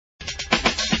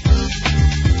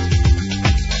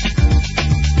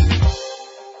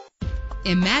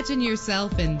Imagine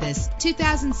yourself in this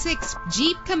 2006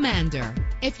 Jeep Commander.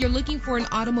 If you're looking for an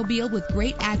automobile with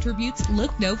great attributes,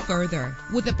 look no further.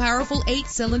 With a powerful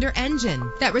 8-cylinder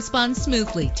engine that responds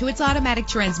smoothly to its automatic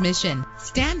transmission,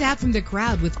 stand out from the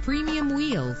crowd with premium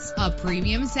wheels. A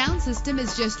premium sound system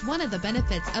is just one of the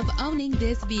benefits of owning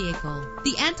this vehicle.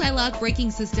 The anti-lock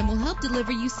braking system will help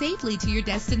deliver you safely to your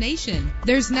destination.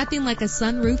 There's nothing like a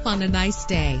sunroof on a nice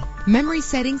day. Memory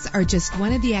settings are just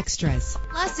one of the extras.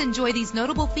 Plus, enjoy these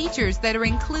notable features that are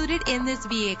included in this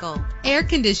vehicle: air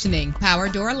conditioning, power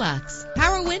door locks,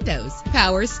 power windows,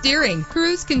 power steering,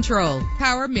 cruise control,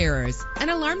 power mirrors, an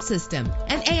alarm system,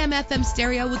 an AM/FM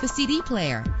stereo with a CD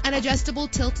player, an adjustable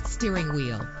tilt steering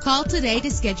wheel. Call today to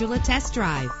schedule a test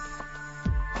drive.